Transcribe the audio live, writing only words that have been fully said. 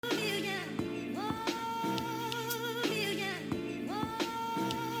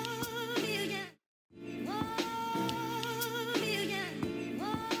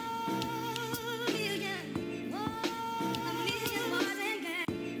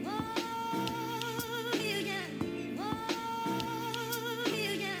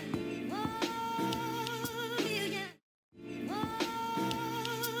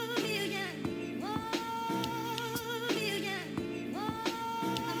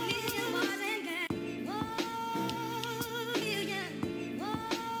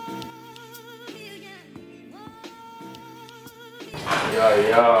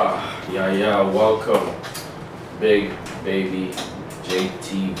Yeah. Welcome, Big Baby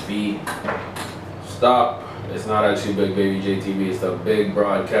JTV. Stop. It's not actually Big Baby JTV. It's the Big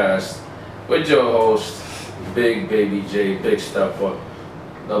Broadcast with your host, Big Baby J, Big Stepper,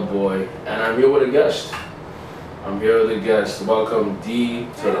 the boy, and I'm here with a guest. Welcome D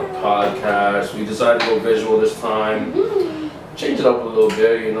to the podcast. We decided to go visual this time. Change it up a little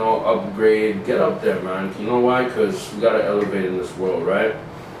bit, upgrade, get up there, man. You know why? Because we gotta elevate in this world, right?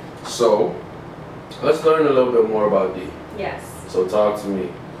 So, let's learn a little bit more about D. Yes. So talk to me.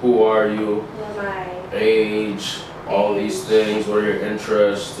 Who are you? Who am I? Age, all these things, what are your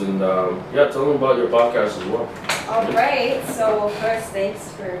interests, and tell them about your podcast as well. Alright, so first, thanks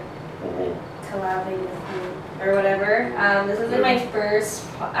for collabing with me, or whatever. This is my first,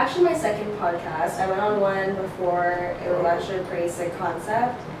 actually my second podcast. I went on one before. It was actually a pretty sick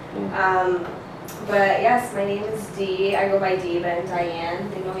concept. But yes, my name is D. I go by D, but I'm Diane.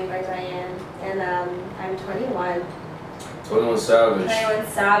 They know me by Diane. And I'm 21. 21 Savage. 21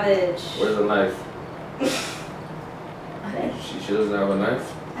 Savage. Where's the knife? She doesn't have a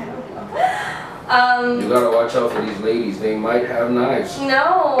knife? I don't know. You gotta watch out for these ladies. They might have knives.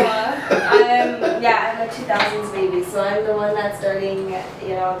 No. I'm a 2000s baby, so I'm the one that's starting,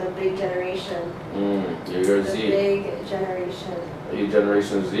 the big generation. You're the Z. Big generation. Are you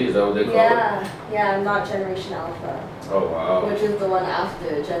Generation Z? Is that what they call it? Yeah, I'm not Generation Alpha. Oh, wow. Which is the one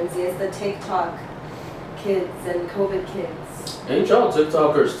after Gen Z. It's the TikTok kids and COVID kids. Ain't y'all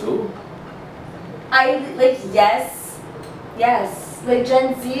TikTokers too? Yes. Like,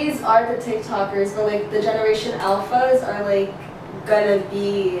 Gen Zs are the TikTokers, but, like, the Generation Alphas are, like, gonna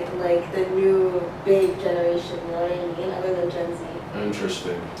be, like, the new big generation, you know what I mean? Other than Gen Z.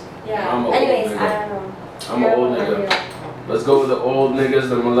 Interesting. Yeah. Anyways, I don't know. I'm an old nigga. Let's go with the old niggas,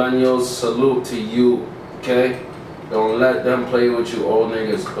 the millennials. Salute to you, okay? Don't let them play with you, old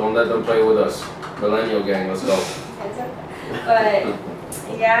niggas. Don't let them play with us. Millennial gang, let's go. But,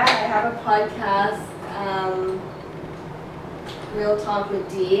 yeah, I have a podcast. Real Talk with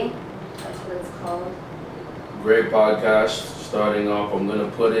D. That's what it's called. Great podcast. Starting off, I'm gonna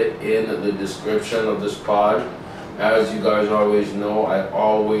put it in the description of this pod. As you guys always know, I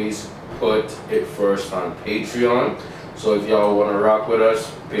always put it first on Patreon. So if y'all wanna rock with us,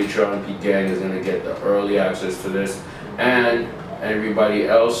 Patreon P Gang is gonna get the early access to this. And everybody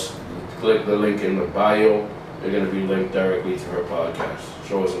else, click the link in the bio. They're gonna be linked directly to her podcast.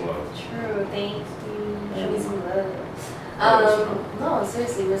 Show us some love. True, thank you. Show me some love. No,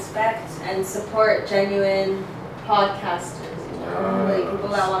 seriously, respect and support genuine podcasters, like people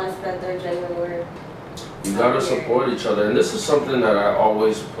that want to spread their genuine word. You gotta support each other, and this is something that I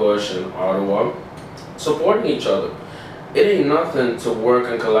always push in Ottawa, supporting each other. It ain't nothing to work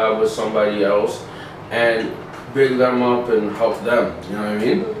and collab with somebody else and big them up and help them, you know what I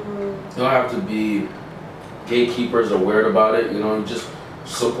mean? You don't have to be gatekeepers or weird about it, just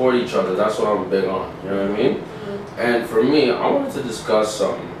support each other. That's what I'm big on, you know what I mean? And for me, I wanted to discuss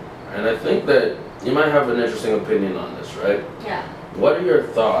something, and I think that you might have an interesting opinion on this, right? Yeah. What are your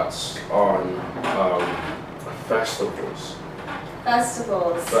thoughts on festivals?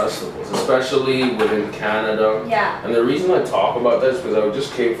 Festivals, especially within Canada. Yeah. And the reason I talk about this is because I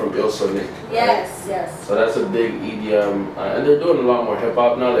just came from Sonic. Yes. So that's a big EDM, and they're doing a lot more hip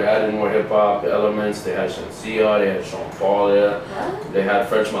hop now. They're adding more hip hop elements. They had Shansia, they had Sean Paul there. What? They had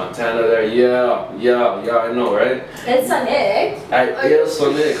French Montana there. Yeah, I know, right? It's Sonic.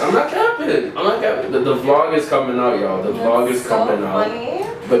 Sonic. I'm not capping. The vlog is coming out, y'all. The vlog is coming out. Funny.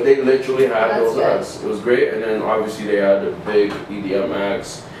 But they literally had those acts. It was great, and then obviously they had the big EDM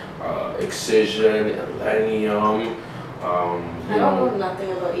acts, Excision, Millennium. I don't know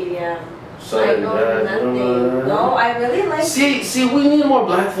nothing about EDM. I know nothing. No, I really like. See, we need more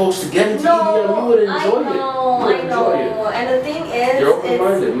black folks to get into EDM. You would enjoy it. I know. And the thing is, you're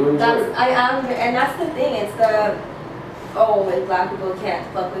open-minded. You enjoy it. I am, and that's the thing. It's like black people can't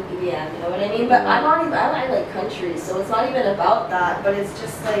fuck with EDM, you know what I mean? But I like country, so it's not even about that, but it's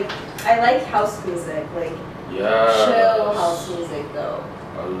just like, I like house music, like chill house music though.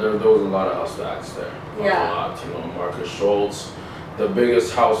 There was a lot of house acts there. Yeah. A lot, Marcus Schultz, the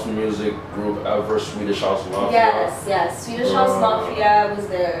biggest house music group ever, Swedish House Mafia. Yes, Swedish House Mafia was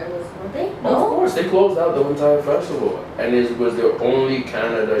there, weren't they? No? Of course, they closed out the entire festival, and it was their only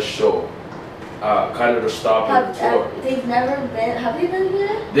Canada show. Canada stop in the tour. Have they been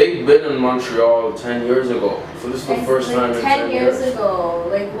here? They've been in Montreal 10 years ago. So this is the first time in 10 years. 10 years ago.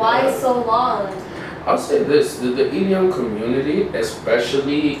 Like, why so long? I'll say this: the EDM community,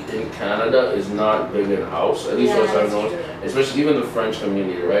 especially in Canada, is not big in house. At least as I know, especially even the French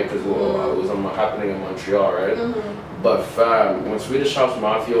community, right? Because it was happening in Montreal, right? But fam, when Swedish House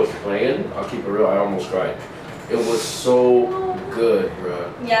Mafia was playing, I'll keep it real, I almost cried. It was so good,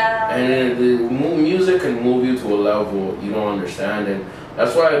 bro. Yeah. And the music can move you to a level you don't understand, and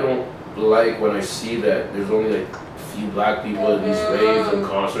that's why I don't like when I see that there's only like a few black people at these raves and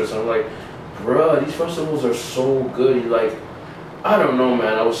concerts. I'm like, bruh, these festivals are so good. You're like, I don't know,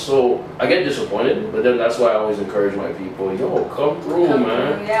 man. I get disappointed, but then that's why I always encourage my people, yo, come through,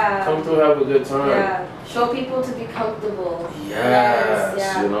 man. Yeah. Come through, have a good time. Yeah. Show people to be comfortable. Yes,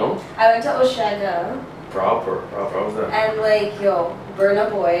 yeah. You know? I went to Oshaga. Proper. How was that? And like, yo, Burna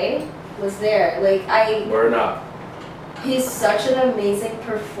Boy was there. Like, Burna. He's such an amazing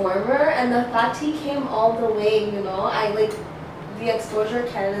performer, and the fact he came all the way, you know, the exposure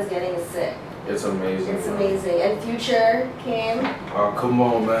Canada's getting is sick. It's amazing. It's amazing. And Future came. Oh, come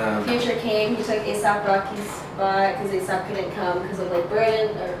on, man. Future came. He took A$AP Rocky's spot because A$AP couldn't come because of like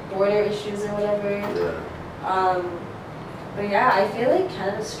border issues or whatever. Yeah. But yeah, I feel like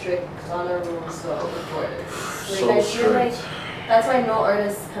Canada's strict on our rules though with borders. Like, So I feel strict. like that's why no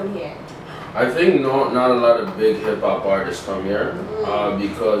artists come here. I think not a lot of big hip hop artists come here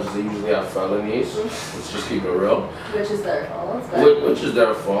because they usually have felonies. Let's just keep it real. Which is their fault. Which is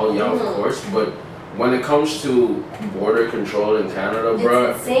their fault, yeah, of course. But when it comes to border control in Canada,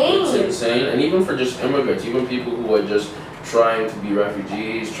 bro, it's insane. And even for just immigrants, even people who are just trying to be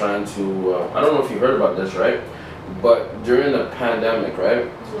refugees, trying to, I don't know if you heard about this, right? But during the pandemic, right?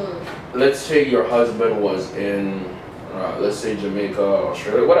 Let's say your husband was in, let's say Jamaica,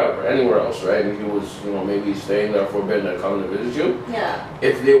 Australia, whatever, anywhere else, right? And he was, maybe staying there for a bit and coming to visit you. Yeah.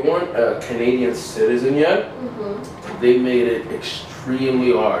 If they weren't a Canadian citizen yet, they made it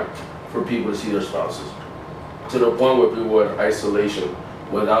extremely hard for people to see their spouses. To the point where people were in isolation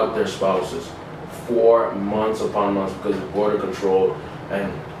without their spouses for months upon months because of border control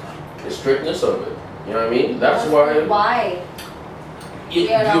and the strictness of it. You know what I mean? That's why. Why?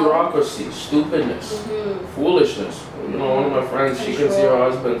 Bureaucracy, stupidness, foolishness. One of my friends, she can see her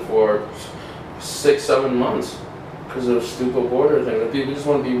husband for 6-7 months because of stupid border thing. And people just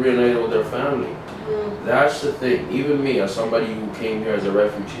want to be reunited with their family. That's the thing. Even me, as somebody who came here as a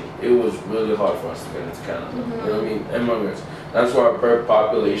refugee, it was really hard for us to get into Canada. You know what I mean? Immigrants. That's why our per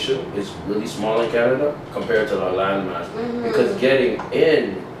population is really small in Canada compared to our landmass. Because getting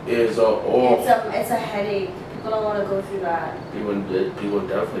in is it's a headache. People don't want to go through that. People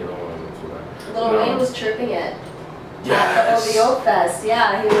definitely don't want to go through that. Lil Wayne was tripping it. Yes. At the OVO Fest.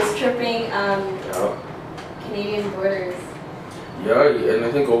 Yeah, he was tripping Canadian borders. Yeah, and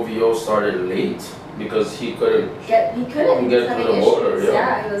I think OVO started late because he couldn't get through the border.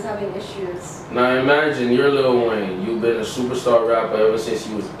 Yeah, he was having issues. Now imagine you're Lil Wayne. You've been a superstar rapper ever since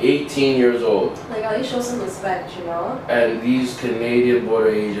you was 18 years old. Like, at least show some respect, you know? And these Canadian border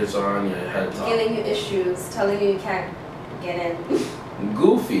agents are on your head top. Giving you issues, telling you can't get in.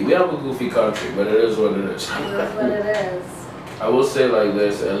 Goofy. We have a goofy country, but it is what it is. It is what it is. I will say like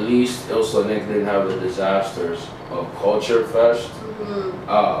this, at least Ilsonic didn't have the disasters of Culture Fest,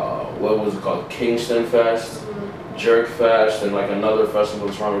 what was it called, Kingston Fest, Jerk Fest, and like another festival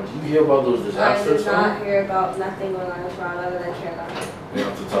in Toronto. Do you hear about those disasters? I did not hear about nothing going on in Toronto other than Carabana. We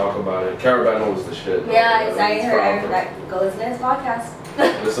have to talk about it. Carabana was the shit. Yeah, I heard that. Go listen to his podcast.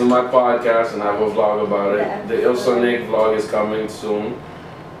 Listen to my podcast and I have a vlog about it. The Ilsonic vlog is coming soon.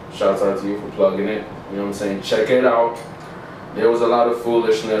 Shouts out to you for plugging it. You know what I'm saying? Check it out. There was a lot of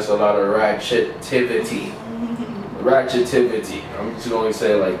foolishness, a lot of ratchetivity. I'm just going to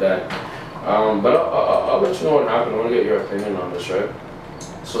say it like that. But I'll let you know what happened. I want to get your opinion on this, right?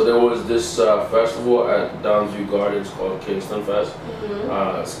 So there was this festival at Downsview Gardens called Kingston Fest.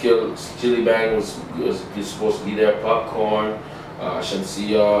 Skilly Bang was supposed to be there, Popcorn,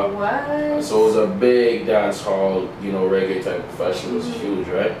 Shansia. What? So it was a big dance hall, reggae type of festival. It was huge,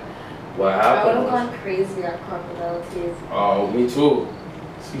 right? What happened? I would have gone crazy at Crocodile Teeth. Oh, me too.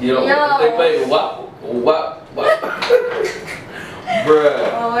 If they played what? Bruh.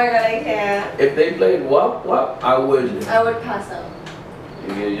 Oh my god, I can't. If they played what, I would pass out.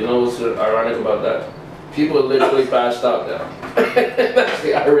 You know what's ironic about that? People literally passed out now. That's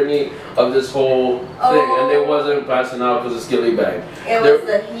the irony of this whole thing. And they wasn't passing out because of Skilly Bang. It was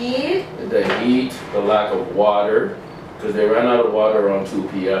the heat. The heat, the lack of water, because they ran out of water around 2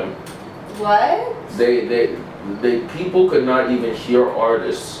 p.m. What? They people could not even hear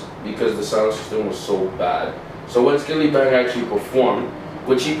artists because the sound system was so bad. So when Skilly Bang actually performed,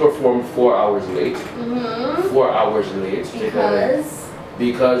 which he performed 4 hours late. 4 hours late. Because?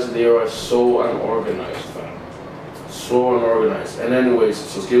 because they are so unorganized, fam. So unorganized. And anyways,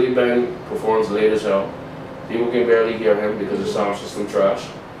 so Skilly Bang performs late as hell. People can barely hear him because the sound system trash.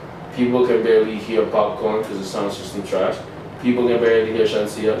 People can barely hear Popcorn because the sound system trash. People can barely hear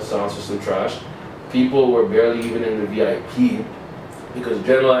Shansia, sound system trash. People were barely even in the VIP because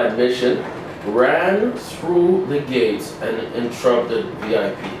general admission ran through the gates and interrupted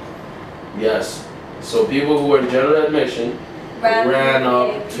VIP. Yes. So people who were in general admission ran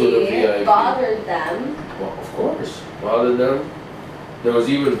up to the VIP. Bothered them. Well, of course, bothered them. There was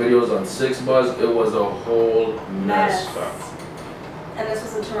even videos on 6Buzz. It was a whole mess. And this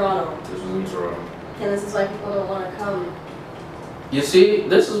was in Toronto. This was in Toronto. And this is why people don't want to come. You see,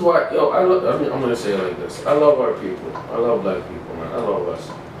 this is why, I'm gonna say it like this. I love our people. I love black people, man. I love us.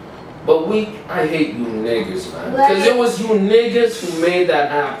 But I hate you niggas, man. Because it was you niggas who made that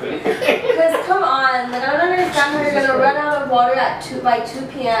happen. Because come on, like I don't understand how you're gonna run out of water by 2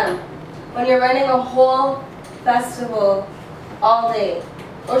 p.m. when you're running a whole festival all day.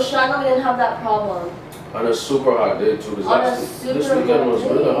 Oshaga, we didn't have that problem. On a super hot day too. This weekend was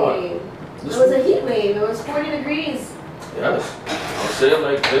really hot. It was a heat wave. It was 40 degrees. Yes. I'll say it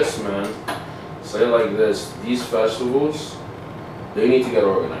like this, man. Say it like this. These festivals, they need to get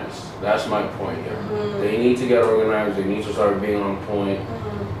organized. That's my point here. Mm-hmm. They need to get organized. They need to start being on point.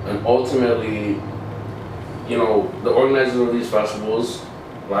 Mm-hmm. And ultimately, the organizers of these festivals,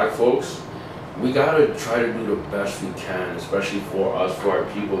 black folks, we gotta try to do the best we can, especially for us, for our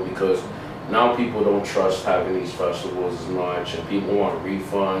people, because now people don't trust having these festivals as much, and people want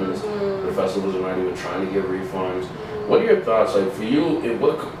refunds. Mm-hmm. The festivals are not even trying to give refunds. Mm-hmm. What are your thoughts? Like for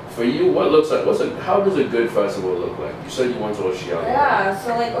you, what looks like? How does a good festival look like? You said you went to Oshiaga. Yeah,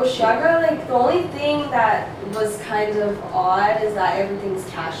 so like Oshiaga, like the only thing that was kind of odd is that everything's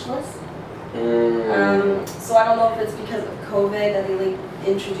cashless. So I don't know if it's because of COVID that they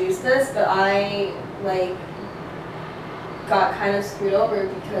introduced this, but I got kind of screwed over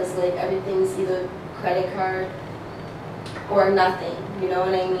because everything's either credit card or nothing. You know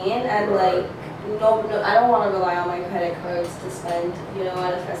what I mean? And no, I don't want to rely on my credit cards to spend,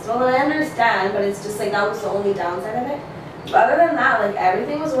 at a festival. And I understand, but it's just that was the only downside of it. But other than that,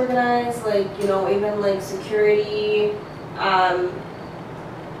 everything was organized. Even security,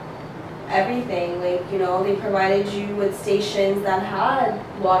 everything. They provided you with stations that had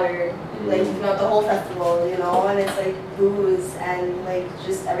water, throughout the whole festival. And it's booze and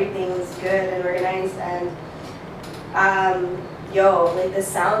just everything was good and organized and. The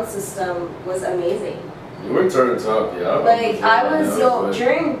sound system was amazing. You were turned up, yeah.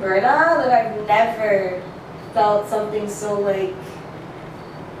 During Berna, I've never felt something so,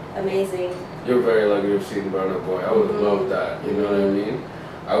 amazing. You're very lucky to have seen Berna, boy. I would love that, you know what I mean?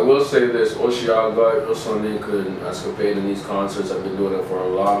 I will say this, Oshiaga, Osoniku, and Escapade in these concerts have been doing it for a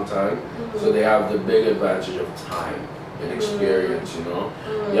long time, so they have the big advantage of time and experience, You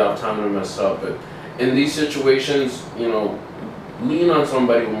have time to mess up, but in these situations, lean on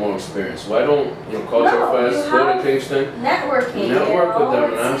somebody with more experience. Why don't Culture Fest, go to Kingston, network with them,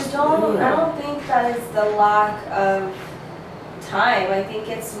 and ask. I don't think that is the lack of time. I think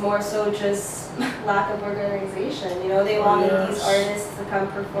it's more so just lack of organization. They wanted these artists to come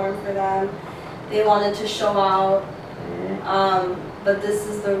perform for them. They wanted to show out, but this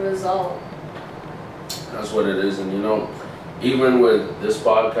is the result. That's what it is, and even with this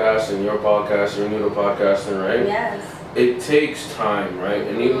podcast and your podcast, you're new to podcasting, right? Yes. It takes time, right?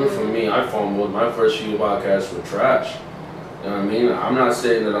 And even for me, I fumbled. My first few podcasts were trash. You know what I mean? I'm not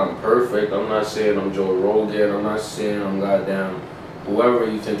saying that I'm perfect. I'm not saying I'm Joe Rogan. I'm not saying I'm goddamn whoever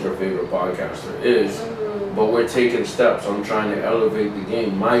you think your favorite podcaster is. But we're taking steps. I'm trying to elevate the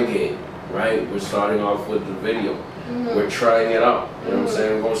game, my game, right? We're starting off with the video. We're trying it out. You know what I'm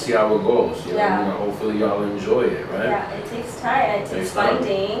saying? We're going to see how it goes. Hopefully y'all enjoy it, right? Yeah, it takes time. It takes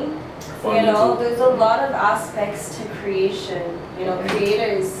funding. There's a lot of aspects to creation.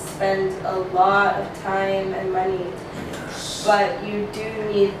 Creators spend a lot of time and money, but you do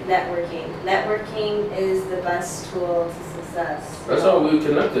need networking. Networking is the best tool to success. That's how we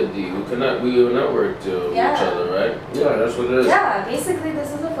connected, D. We networked to each other, right? Yeah, that's what it is. Yeah, basically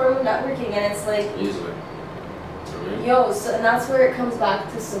this is a form of networking, and it's easily. And that's where it comes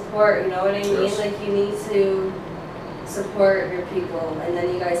back to support. You know what I mean? Yes. You need to support your people, and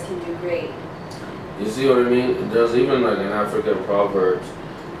then you guys can do great. You see what I mean? There's even an African proverb: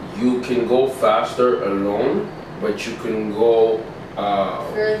 you can go faster alone, but you can go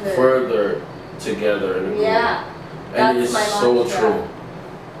further together in a group. Yeah, and it's so true.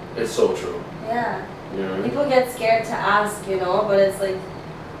 It's so true. Yeah. People get scared to ask, but it's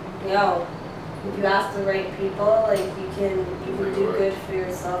if you ask the right people, like you can do good for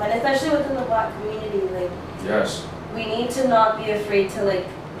yourself, and especially within the Black community, like yes, we need to not be afraid to like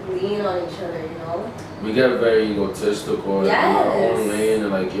lean on each other, you know. We get very egotistical in our own lane,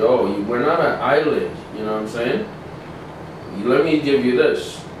 and like, yo, we're not an island. You know what I'm saying? Let me give you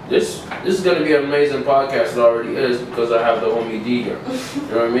this. This is gonna be an amazing podcast. It already is because I have the homie D here. You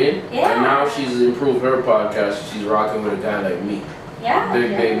know what I mean? Yeah. And now she's improved her podcast. She's rocking with a guy like me. Yeah.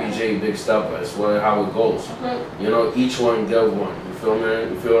 Big Baby J, Big Step. That's how it goes. Mm-hmm. You know, each one give one. You feel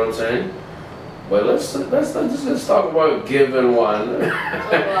me? You feel what I'm saying? But let's talk about giving one.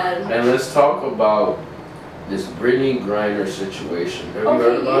 And let's talk about this Brittany Griner situation. Have you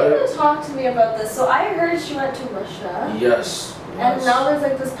heard about it? Okay, you talk to me about this. So I heard she went to Russia. Yes. And now there's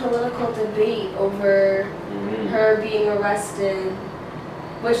like this political debate over her being arrested,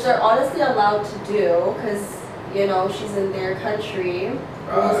 which they're honestly allowed to do because, you know, she's in their country.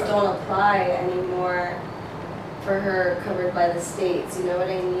 Rules don't apply anymore for her covered by the states, you know what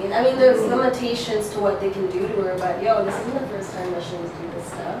I mean? I mean, there's limitations to what they can do to her, but yo, this isn't the first time Russians do this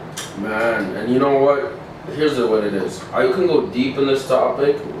stuff. Man, and you know what? Here's what it is. I can go deep in this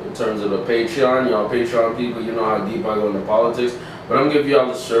topic in terms of the Patreon. Y'all Patreon people, you know how deep I go into politics. But I'm giving y'all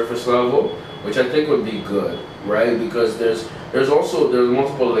the surface level, which I think would be good, right? Because there's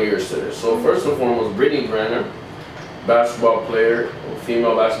multiple layers to this. So first and foremost, Brittany Griner, basketball player,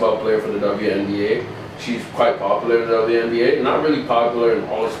 female basketball player for the WNBA. She's quite popular in the WNBA. Not really popular in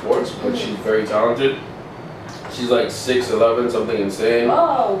all sports, but she's very talented. She's like 6'11", something insane.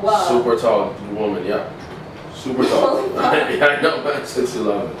 Oh, wow. Super tall woman, yeah. Super tall. Yeah, I know, man,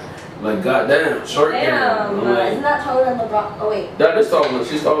 6'11". Like, goddamn, short Damn, like, isn't that taller than LeBron? Oh, wait. That is tall.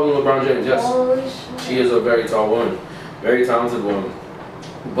 She's taller than LeBron James, yes. Holy shit. She is a very tall woman. Very talented woman.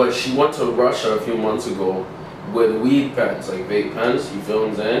 But she went to Russia a few months ago with weed pens, like vape pens, you feel what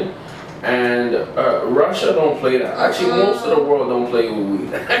I'm saying? And Russia don't play that. Actually, most of the world don't play with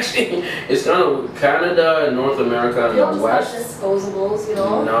weed. Actually, it's kind of Canada and North America and the West. Just disposables, you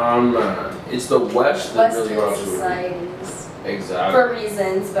know? No, man. It's the West that really rocks with societies. Exactly. For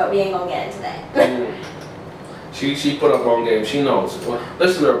reasons, but we ain't gonna get into that. She put up on game. She knows. Well,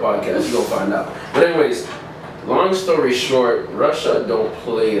 listen to her podcast. You'll find out. But anyways, long story short, Russia don't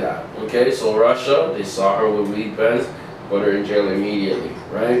play that. Okay, so Russia, they saw her with weed pens, put her in jail immediately,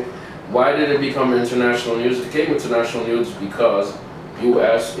 right? Why did it become international news? It became international news because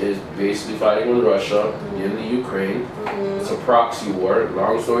U.S. is basically fighting with Russia in the Ukraine. It's a proxy war,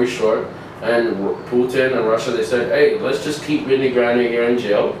 long story short. And Putin and Russia, they said, hey, let's just keep Brittany Griner here in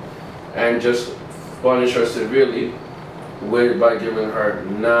jail and just punish her severely by giving her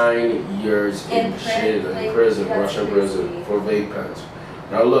 9 years in prison, Russian prison, for vape pens.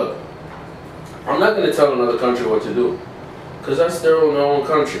 Now look, I'm not going to tell another country what to do because that's their own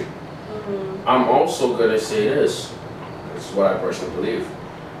country. I'm also going to say this. This is what I personally believe.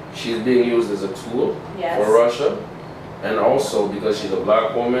 She's being used as a tool for Russia. And also, because she's a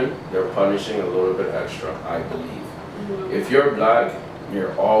black woman, they're punishing a little bit extra, I believe. If you're black,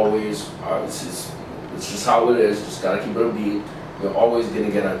 you're always, it's just how it is, just gotta keep it a beat. You're always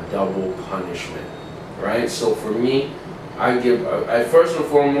gonna get a double punishment, right? So for me, I first and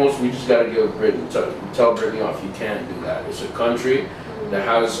foremost, we just gotta give Brittany, tell Brittany off, you can't do that. It's a country that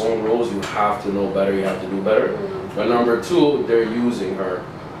has its own rules, you have to know better, you have to do better. But number two, they're using her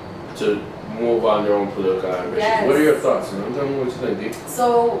to move on their own political ambitions. Yes. What are your thoughts? Tell me what you think, D.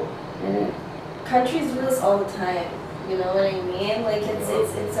 So, countries do this all the time. You know what I mean? Like it's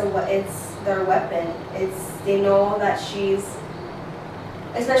their weapon. They know that she's,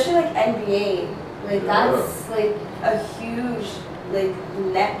 especially like NBA. Like that's like a huge like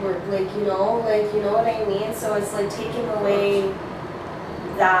network. Like you know what I mean. So it's like taking away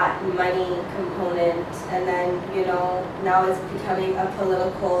that money component, and then you know now it's becoming a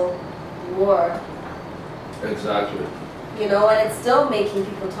political war. Exactly. You know, and it's still making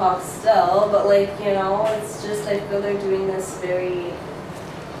people talk still, but like, you know, it's just, I feel they're doing this very,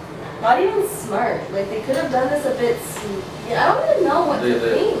 not even smart. Like, they could have done this a bit, I don't even know what to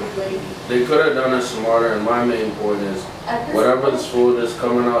think. Like, they could have done it smarter, and my main point is, whatever this food is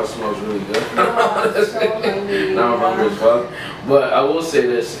coming out, it smells really good. Yeah, so hungry, now I'm hungry as fuck. But I will say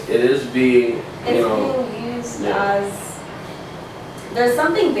this, it is being, being used as, there's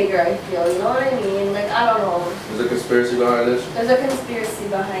something bigger, I feel, you know what I mean? Like, I don't know. There's a conspiracy behind this? There's a conspiracy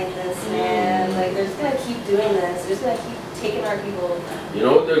behind this, man. Like, they're just gonna keep doing this. They're just gonna keep taking our people. You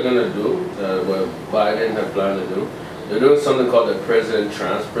know what they're gonna do, what Biden had planned to do? They're doing something called the prisoner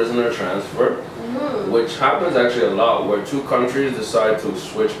transfer, which happens actually a lot, where two countries decide to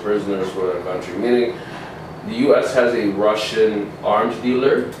switch prisoners for their country. Meaning, the U.S. has a Russian arms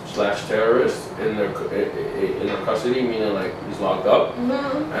dealer / terrorist in their custody, meaning like he's locked up,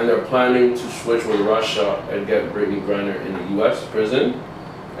 and they're planning to switch with Russia and get Brittany Griner in the U.S. prison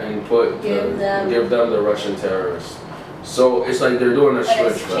and give them the Russian terrorists. So it's like they're doing a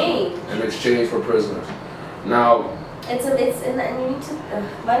switch, an exchange for prisoners. Now, and you need to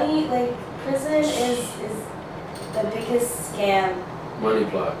money, like prison is the biggest scam. Money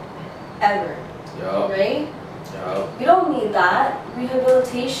plot. Ever. Yeah. Right? Yeah. We don't need that.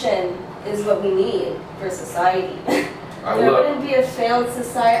 Rehabilitation is what we need for society. There wouldn't be a failed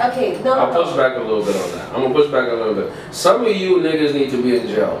society. Okay, I'll push back a little bit on that. I'm gonna push back a little bit. Some of you niggas need to be in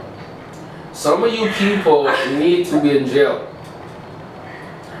jail. Some of you people need to be in jail.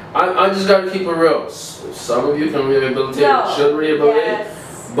 I just gotta keep it real. Some of you can rehabilitate, should rehabilitate,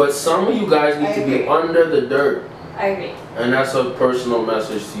 but some of you guys need to be under the dirt. I agree. And that's a personal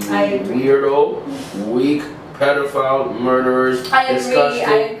message to you. Weirdo, weak, pedophile, murderers,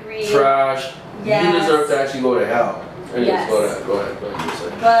 disgusting, trash. You deserve to actually go to hell. Anyways, go ahead.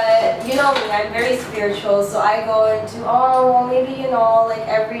 But you know me, I'm very spiritual, so I go into, maybe like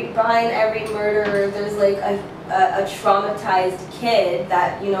behind every murderer, there's like a traumatized kid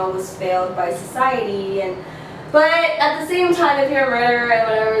that was failed by society, but at the same time, if you're a murderer and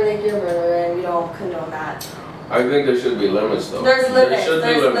whatever, like you're a murderer, and we don't condone that. I think there should be limits, though. There's limits.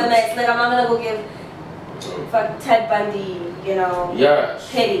 Like I'm not gonna go give Ted Bundy,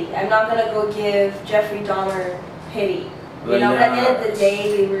 pity. I'm not gonna go give Jeffrey Dahmer pity. At the end of the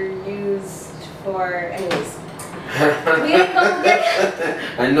day, they were used for, anyways.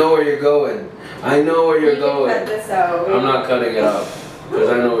 I know where you're going. Cut this out. I'm not cutting it out because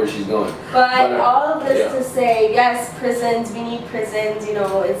I know where she's going. But all of this to say, yes, prisons. We need prisons.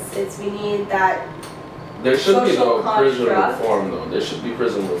 We need that. There should be prison reform, though. There should be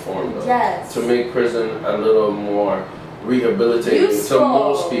prison reform, though. Yes. To make prison a little more rehabilitating to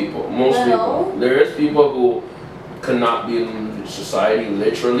most people. There is people who cannot be in society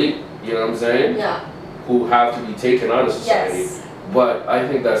literally, you know what I'm saying? Yeah. Who have to be taken out of society. Yes. But I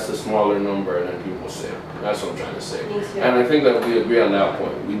think that's the smaller number than people say. That's what I'm trying to say. Me too. And I think that we agree on that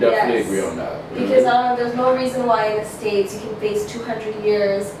point. We definitely agree on that. Because there's no reason why in the States you can face 200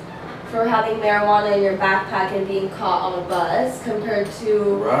 years for having marijuana in your backpack and being caught on a bus compared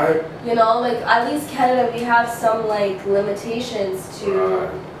to, at least Canada, we have some limitations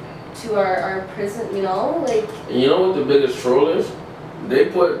to our prison, And you know what the biggest troll is? They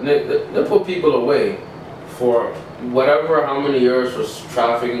put people away for how many years for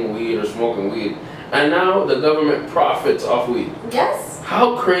trafficking weed or smoking weed, and now the government profits off weed. Yes.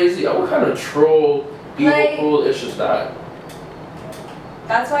 How crazy? What kind of troll evil ish is that?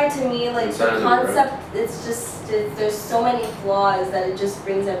 That's why to me, the concept, it's just, there's so many flaws that it just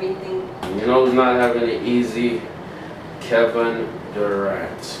brings everything. Who's not having it easy? Kevin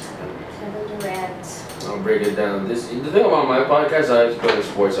Durant. I'll break it down. The thing about my podcast, I explain the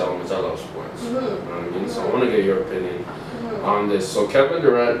sports elements. I love sports. You know what I mean? So I want to get your opinion on this. So Kevin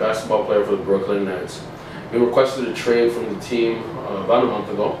Durant, basketball player for the Brooklyn Nets, he requested a trade from the team about a month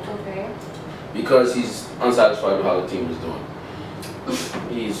ago. Okay. Because he's unsatisfied with how the team is doing.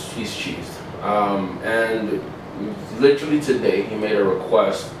 He's cheesed. And literally today, he made a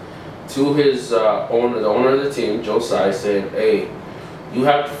request to his the owner of the team, Joe Tsai, saying, "Hey, you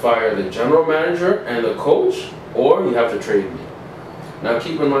have to fire the general manager and the coach, or you have to trade me." Now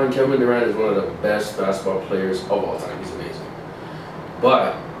keep in mind, Kevin Durant is one of the best basketball players of all time. He's amazing.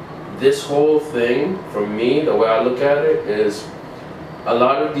 But this whole thing, for me, the way I look at it is, a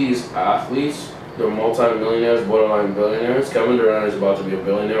lot of these athletes, they're multi-millionaires, borderline billionaires. Kevin Durant is about to be a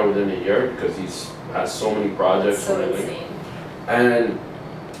billionaire within a year because has so many projects and everything. And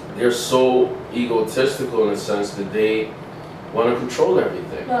they're so egotistical in a sense that they want to control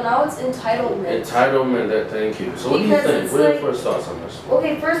everything. No, now it's entitlement. Thank you. So what do you think? What are your first thoughts on this?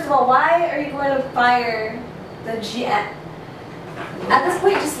 Okay, first of all, why are you going to fire the GM? At this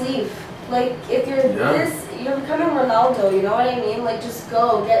point, just leave. If you're you're becoming Ronaldo, you know what I mean? Just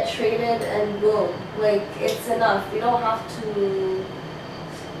go, get traded, and boom. It's enough. You don't have to,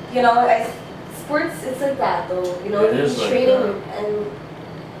 sports, it's like that, though. He's trading, and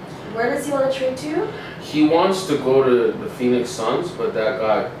where does he want to trade to? He wants to go to the Phoenix Suns, but that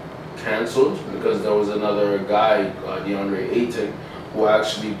got canceled because there was another guy, DeAndre Ayton, who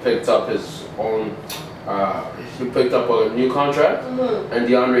actually picked up his own. He picked up a new contract, and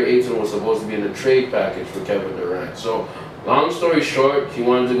DeAndre Ayton was supposed to be in a trade package for Kevin Durant. So, long story short, he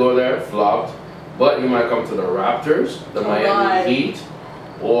wanted to go there, flopped, but he might come to the Raptors, the Miami Heat,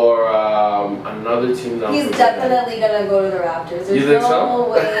 or another team that he's definitely gonna go to the Raptors. There's you think no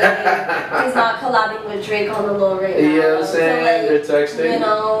so? way he's not collabing with Drake on the low right now. You know what I'm saying? They're texting. You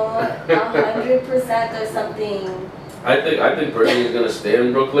know, 100% there's something. I think Brittany is gonna stay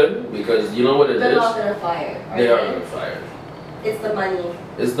in Brooklyn because you know what it They're is? not gonna fire. They are gonna fire. It's the money.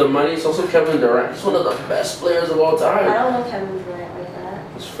 It's the money. It's also Kevin Durant. He's one of the best players of all time. I don't know Kevin Durant like that.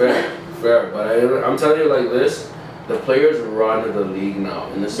 It's fair, but I'm telling you like this. The players run the league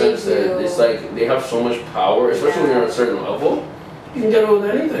now in the sense that it's like they have so much power, especially when you're at a certain level. You can get away with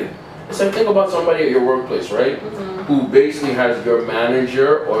anything. It's like think about somebody at your workplace, right? Mm-hmm. Who basically has your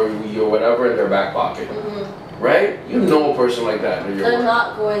manager or your whatever in their back pocket, right? You know a person like that in your They're work.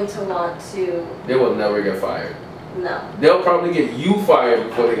 not going to want to. They will never get fired. No. They'll probably get you fired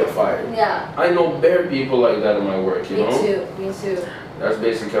before they get fired. Yeah. I know bare people like that in my work, you know? Me too. That's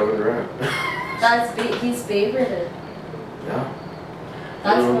basically Kevin Durant. He's favorited. Yeah.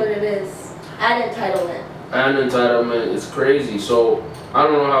 That's what it is. And entitlement. And entitlement is crazy. So I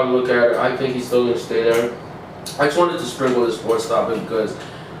don't know how to look at it. I think he's still gonna stay there. I just wanted to sprinkle this sports topic because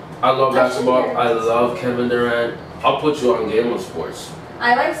I love basketball. I love Kevin Durant. I'll put you on Game of Sports.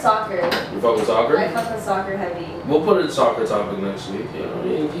 I like soccer. You fuck with soccer? I fuck with soccer heavy. We'll put a soccer topic next week. You know,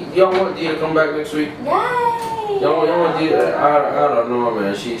 y'all want D to come back next week? Yay! Y'all want D? I don't know,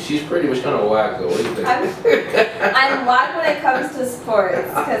 man. She's pretty much kind of whack though. What do you think? I'm whack when it comes to sports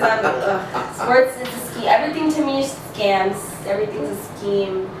because sports is a scheme. Everything to me is scams. Everything's a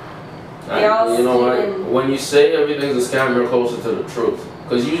scheme. They're all you know scheming. what? When you say everything's a scam, you're closer to the truth.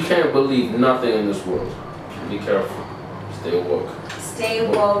 Because you can't believe nothing in this world. Be careful. Stay woke. Stay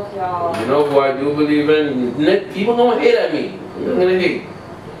woke, y'all. You know who I do believe in? Nick, people don't hate at me. I'm gonna hate.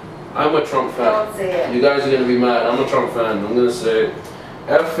 I'm a Trump fan. Don't say it. You guys are gonna be mad. I'm a Trump fan. I'm gonna say it.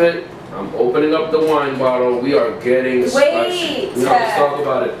 F it. I'm opening up the wine bottle. We are getting spicy. We have to talk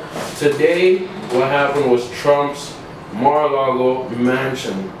about it. Today, what happened was Trump's Mar-a-Lago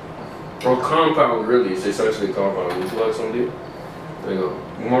mansion. Or compound, really. It's essentially a compound. Would you like some, dude? There you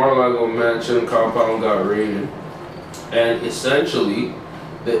go. Mar-a-Lago mansion compound got raided. And essentially,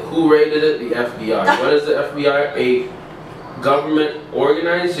 who raided it? The FBI. What is the FBI? A government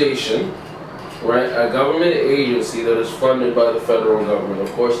organization, right? A government agency that is funded by the federal government.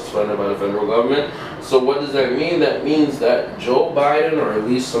 Of course, it's funded by the federal government. So what does that mean? That means that Joe Biden, or at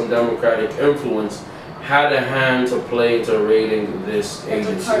least some Democratic influence, had a hand to play into raiding this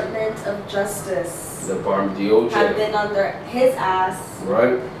agency. The Department of Justice. The DOJ. Have been under his ass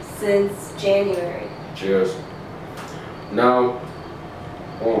right since January. Cheers. Now,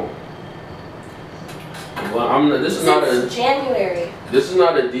 this is not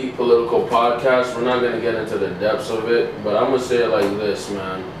a deep political podcast. We're not gonna get into the depths of it, but I'm gonna say it like this,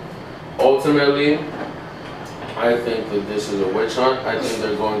 man. Ultimately, I think that this is a witch hunt. I think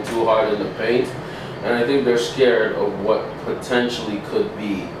they're going too hard in the paint, and I think they're scared of what potentially could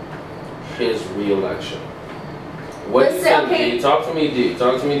be his re-election. What do you think, D? Talk to me, D.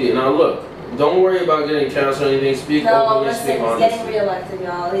 Talk to me, D. Now look. Don't worry about getting canceled or anything. Speak openly, speak honestly. He's getting reelected,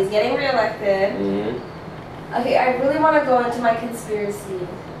 y'all. He's getting reelected. Mm-hmm. Okay, I really want to go into my conspiracy.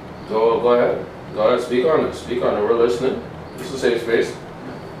 Go ahead. Go ahead. Speak on it. Speak on it. We're listening. This is a safe space.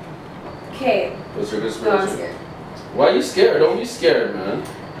 Okay. What's your conspiracy? No, I'm scared. Why are you scared? Don't be scared, man.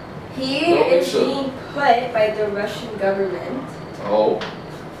 He is being put by the Russian government. Oh.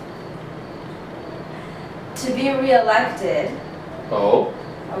 To be reelected. Oh.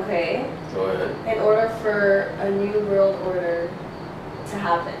 Okay. Go ahead. In order for a new world order to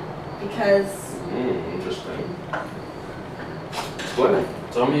happen. Because... interesting. Explain.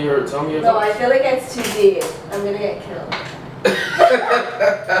 Tell me your No, thoughts. I feel like it's too deep. I'm gonna get killed.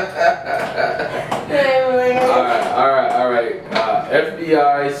 Alright.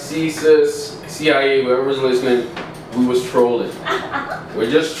 FBI, CSIS, CIA, whoever's listening, we was trolling.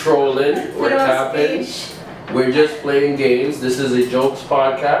 We're just trolling. We're tapping. We're just playing games. This is a jokes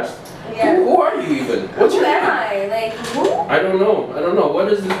podcast. Yeah. Who are you even? What's your name? Who am I? Like, who? I don't know. What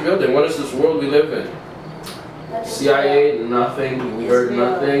is this building? What is this world we live in? CIA, nothing. We heard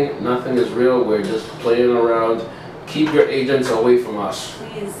nothing. Nothing is real. We're just playing around. Keep your agents away from us.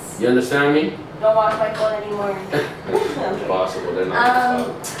 Please. You understand me? Don't watch my phone anymore. It's possible. They're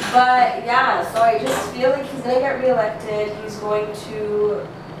not. But yeah, so I just feel like he's gonna get reelected. He's going to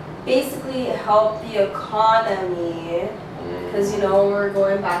basically help the economy. Because, you know, we're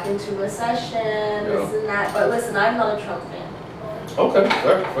going back into recession, this and that. But listen, I'm not a Trump fan. Okay,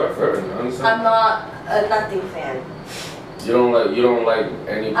 fair. I understand. I'm not a nothing fan. You don't like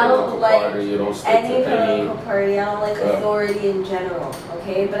any political party. You don't stick to any political party. I don't like authority in general.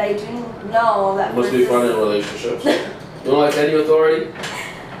 Okay, but I do know that. It must be fun in relationships. You don't like any authority?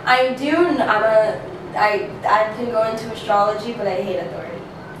 I do. I can go into astrology, but I hate authority.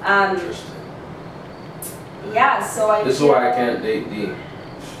 Interesting. Yeah, so I. This is why I can't date D.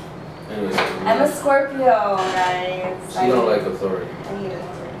 Anyways, I'm a Scorpio, guys. So you don't like authority. I hate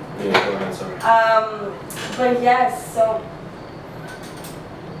authority. Yeah, go ahead, sorry. But yes, so.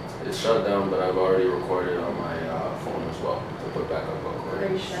 It's shut down, but I've already recorded on my phone as well to put back up on Are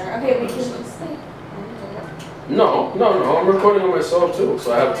recording. you sure? Okay, we can just like. No, I'm recording on myself too,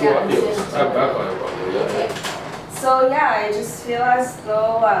 so I have two Yeah, audios. I have backup audio, yeah. Okay. So yeah, I just feel as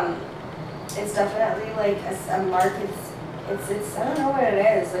though it's definitely like a market. It's I don't know what it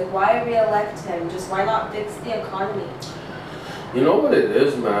is. Like, why re-elect him? Just why not fix the economy? You know what it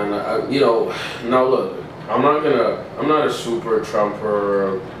is, man. Now look, I'm not a super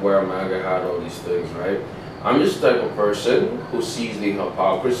Trumper, wear a MAGA hat, all these things, right? I'm just the type of person who sees the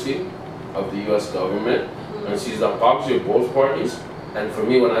hypocrisy of the U.S. government and sees the hypocrisy of both parties. And for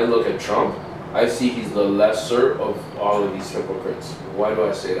me, when I look at Trump, I see he's the lesser of all of these hypocrites. Why do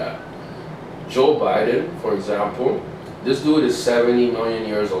I say that? Joe Biden, for example, this dude is 70 million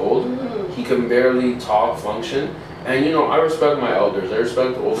years old. Mm-hmm. He can barely talk, function. And I respect my elders. I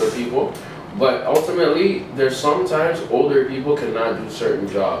respect older people. But ultimately, there's sometimes older people cannot do certain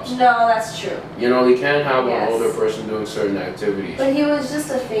jobs. No, that's true. You can't have Yes. an older person doing certain activities. But he was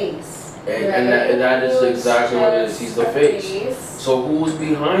just a face. And that is exactly what it is. He's the face. So who's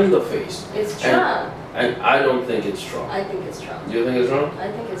behind the face? It's Trump. And I don't think it's Trump. I think it's Trump. Do you think it's Trump?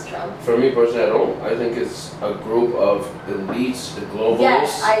 I think it's Trump. For me personally, I don't. I think it's a group of elites, the globalists,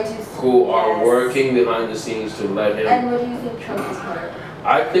 Yes, I do. who are working behind the scenes to let him. And what do you think Trump is part of?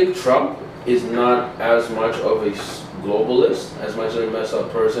 I think Trump is not as much of a globalist, as much of a messed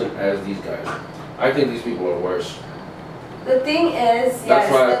up person as these guys. I think these people are worse. The thing is, That's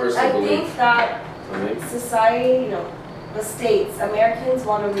why I personally believe. think that society, the states, Americans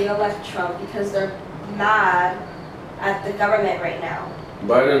want to re-elect Trump because they're mad at the government right now.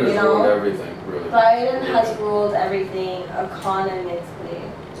 Biden has ruined everything, really. Biden has ruled everything economically.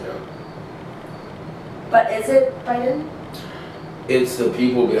 Yeah. But is it Biden? It's the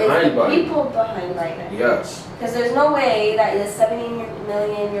people behind It's the Biden. people behind Biden. Yes. Because there's no way that a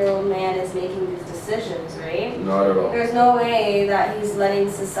 70-million-year-old man is making these decisions, right? Not at all. There's no way that he's letting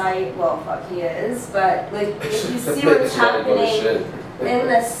society, well, fuck, he is, but like, if you see what's happening in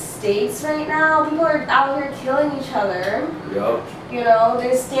the States right now, people are out here killing each other. Yep.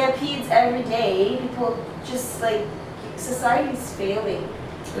 There's stampedes every day. People just like, society's failing.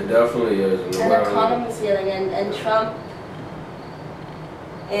 It definitely is. And the economy's failing, and Trump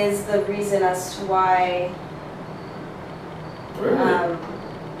is the reason as to why. Really?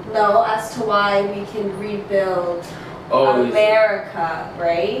 No, as to why we can rebuild America,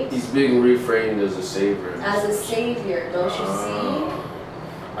 right? He's being reframed as a savior. As a savior, don't you see?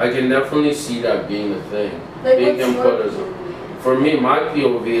 I can definitely see that being the thing. Like, being what's input your as POV? for me, my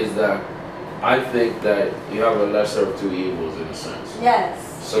POV is that I think that you have a lesser of two evils in a sense. Yes.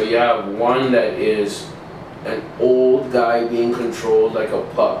 So you have one that is an old guy being controlled like a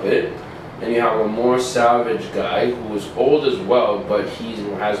puppet, and you have a more savage guy who is old as well, but he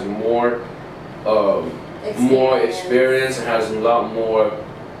has more experience and has a lot more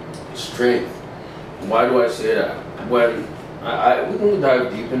strength. Why do I say that? When we can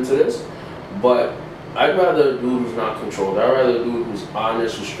dive deep into this, but I'd rather a dude who's not controlled. I'd rather a dude who's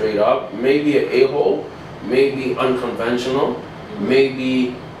honest, who's straight up, maybe an a-hole, maybe unconventional,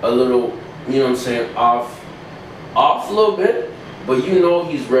 maybe a little, off a little bit, but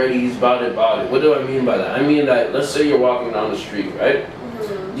he's ready, he's about it. What do I mean by that? I mean that, let's say you're walking down the street, right?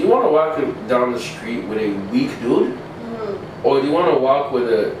 Mm-hmm. Do you want to walk down the street with a weak dude? Mm-hmm. Or do you want to walk with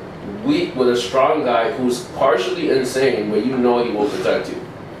a strong guy who's partially insane, but he will protect you?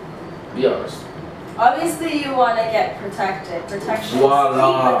 Be honest. Obviously, you want to get protected. Protection is key,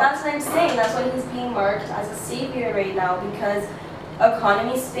 but that's what I'm saying. That's why he's being marked as a savior right now, because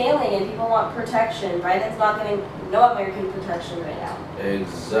economy's failing and people want protection. Biden's not getting no American protection right now.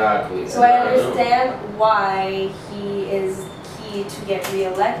 Exactly. So I understand why he is key to get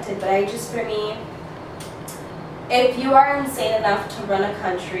reelected, but for me, if you are insane enough to run a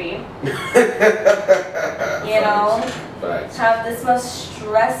country, Facts. have this much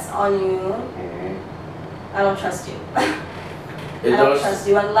stress on you, I don't trust you. I don't trust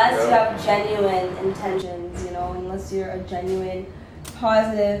you unless you have genuine intentions, unless you're a genuine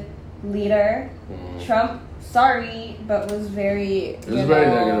positive leader. Trump, sorry, but was very very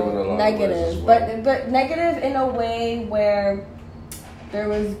negative in a lot of ways as well. but negative in a way where there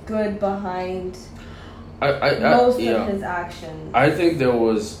was good behind most of his actions. I think there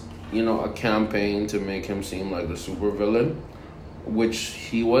was, a campaign to make him seem like the supervillain. which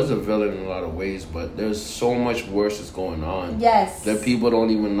he was a villain in a lot of ways, but there's so much worse that's going on. Yes. That people don't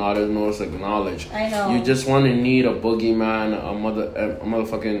even notice, acknowledge. I know. You just want to need a boogeyman, a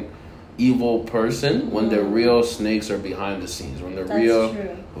motherfucking evil person when the real snakes are behind the scenes, when the real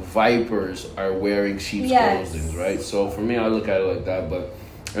vipers are wearing sheep's clothing, right? So for me, I look at it like that. But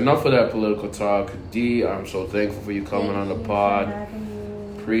enough of that political talk. D, I'm so thankful for you coming on the pod.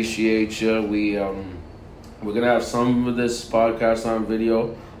 Appreciate you. We're gonna have some of this podcast on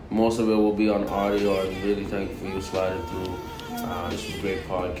video. Most of it will be on audio. I'm really thankful for you sliding through. This was a great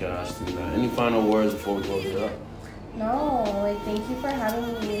podcast. And, any final words before we close it up? No, thank you for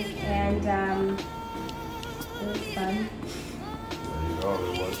having me, and it was fun. There you go,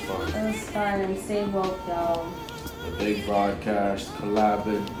 it was fun. It was fun, and stay woke, y'all. The big broadcast collabed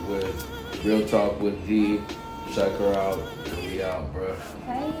with Real Talk with D. Check her out, and we out, bruh.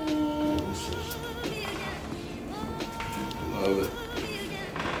 Bye. Love it.